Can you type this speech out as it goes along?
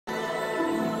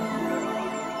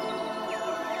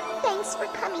Thanks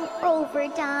for coming over,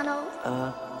 Donald.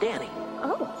 Danny.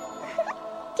 Oh,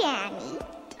 Danny.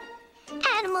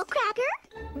 Animal cracker?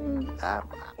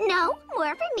 No,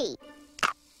 more for me.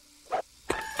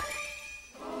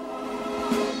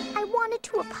 I wanted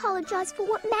to apologize for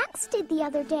what Max did the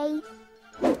other day.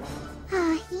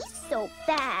 He's so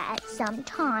bad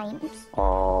sometimes.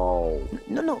 Oh.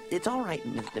 No, it's all right,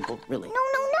 Miss Dimple, really.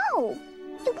 No.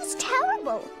 It was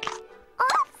terrible.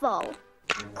 Awful.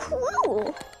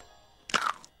 Cruel.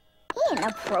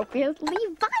 Inappropriately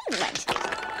violent.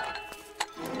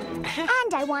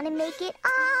 And I want to make it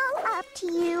all up to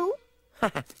you.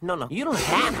 No, you don't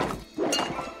have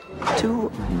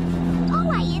to.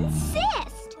 Oh, I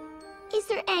insist. Is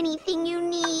there anything you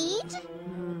need?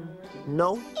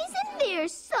 No. Isn't there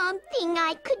something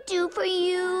I could do for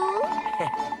you?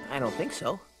 I don't think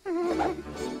so.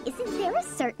 Isn't there a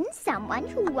certain someone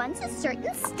who runs a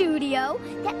certain studio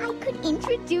that I could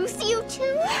introduce you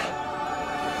to?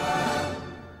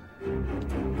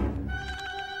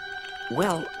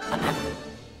 Well,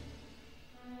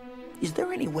 is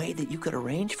there any way that you could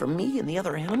arrange for me and the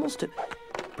other animals to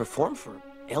perform for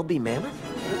LB Mammoth?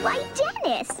 Why,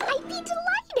 Dennis, I'd be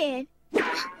delighted.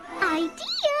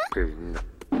 Idea?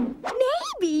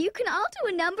 Maybe you can all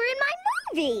do a number in my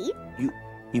movie.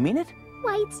 You mean it?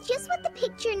 Why, it's just what the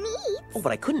picture needs. Oh,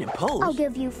 but I couldn't impose. I'll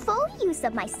give you full use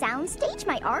of my soundstage,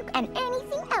 my arc, and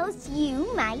anything else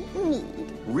you might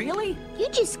need. Really? You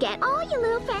just get all your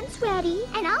little friends ready,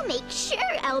 and I'll make sure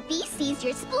LB sees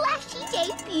your splashy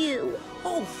debut.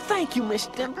 Oh, thank you, Miss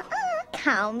Dimple.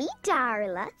 Call me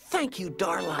Darla. Thank you,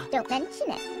 Darla. Don't mention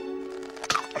it.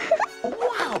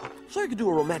 Wow! So you could do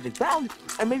a romantic ballad,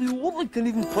 and maybe Wooly can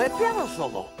even play a piano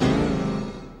solo.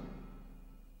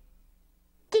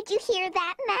 Did you hear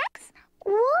that, Max?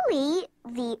 Wooly,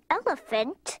 the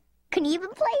elephant, can even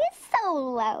play a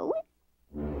solo.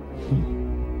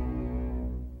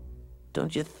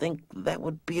 Don't you think that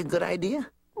would be a good idea?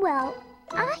 Well,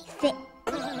 I think...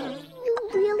 You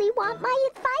really want my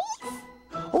advice?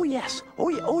 Oh, yes.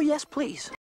 Oh, yes, please.